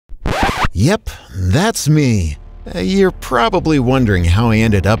Yep, that's me. You're probably wondering how I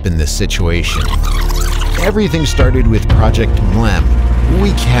ended up in this situation. Everything started with Project MLEM.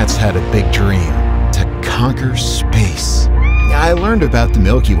 We cats had a big dream: to conquer space. I learned about the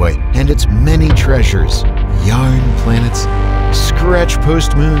Milky Way and its many treasures: yarn planets, scratch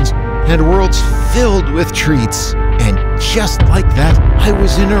post moons, and worlds filled with treats. And just like that, I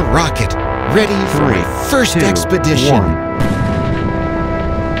was in a rocket, ready for my first expedition.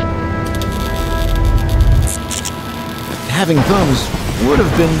 Having thumbs would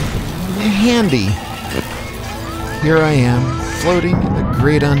have been handy. Here I am, floating in the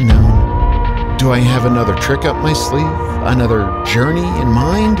great unknown. Do I have another trick up my sleeve? Another journey in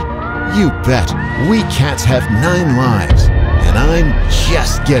mind? You bet. We cats have 9 lives, and I'm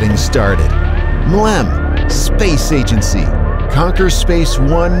just getting started. MLEM, Space Agency. Conquer space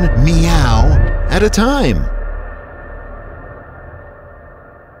one meow at a time.